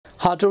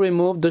How to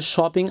remove the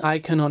shopping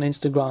icon on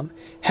Instagram.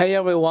 Hey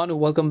everyone,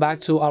 welcome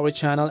back to our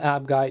channel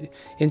App Guide.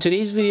 In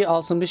today's video,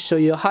 I'll simply show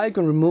you how you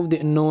can remove the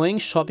annoying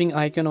shopping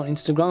icon on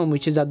Instagram,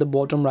 which is at the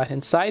bottom right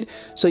hand side.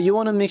 So you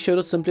want to make sure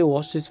to simply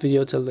watch this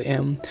video till the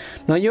end.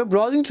 Now you're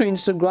browsing through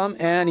Instagram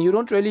and you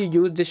don't really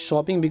use this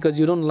shopping because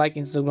you don't like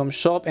Instagram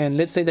shop, and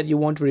let's say that you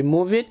want to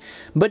remove it,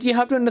 but you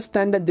have to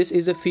understand that this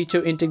is a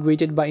feature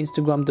integrated by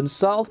Instagram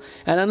themselves,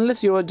 and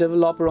unless you're a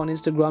developer on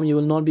Instagram, you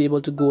will not be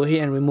able to go ahead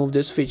and remove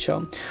this feature.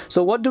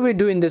 So what do we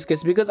do in this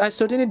case? Because I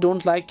certainly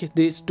don't like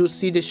this to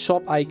see this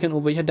shop icon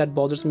over here that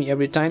bothers me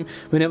every time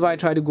whenever I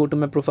try to go to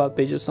my profile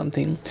page or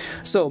something.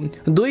 So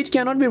though it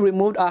cannot be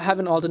removed, I have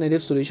an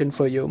alternative solution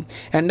for you,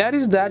 and that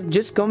is that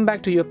just come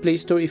back to your Play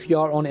Store if you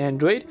are on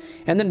Android,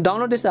 and then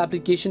download this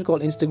application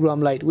called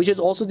Instagram Lite, which is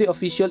also the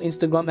official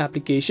Instagram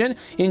application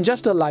in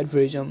just a light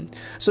version.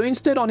 So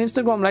instead, on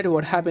Instagram Lite,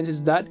 what happens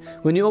is that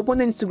when you open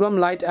the Instagram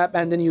Lite app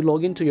and then you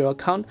log into your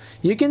account,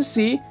 you can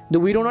see that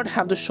we do not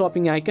have the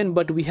shopping icon,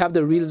 but we have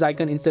the Reels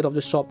icon instead of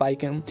the shop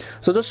icon.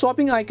 So the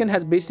shopping icon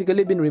has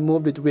basically been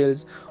removed with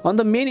Reels. On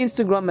the main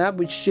Instagram app,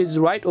 which is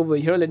right over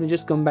here, let me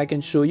just come back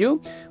and show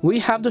you, we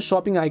have the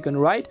shopping icon,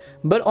 right?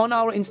 But on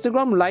our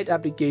Instagram Lite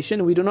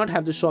application, we do not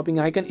have the shopping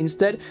icon.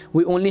 Instead,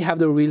 we only have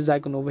the Reels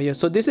icon over here.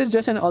 So this is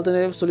just an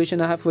alternative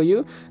solution I have for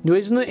you. There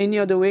is no any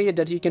other way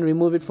that you can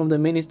remove it from the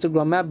main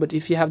Instagram app, but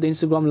if you have the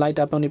Instagram Lite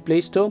app on your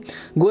Play Store,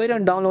 go ahead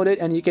and download it,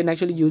 and you can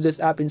actually use this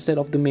app instead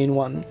of the main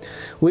one.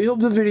 We hope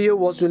the video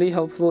was really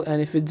helpful,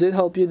 and if it did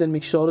help you, then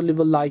make sure to leave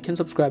a like and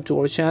subscribe to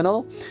our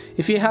channel.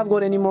 If you have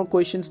got any more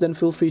questions, then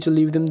feel free to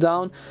leave them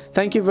down.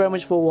 Thank you very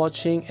much for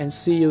watching, and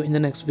see you in the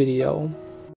next video.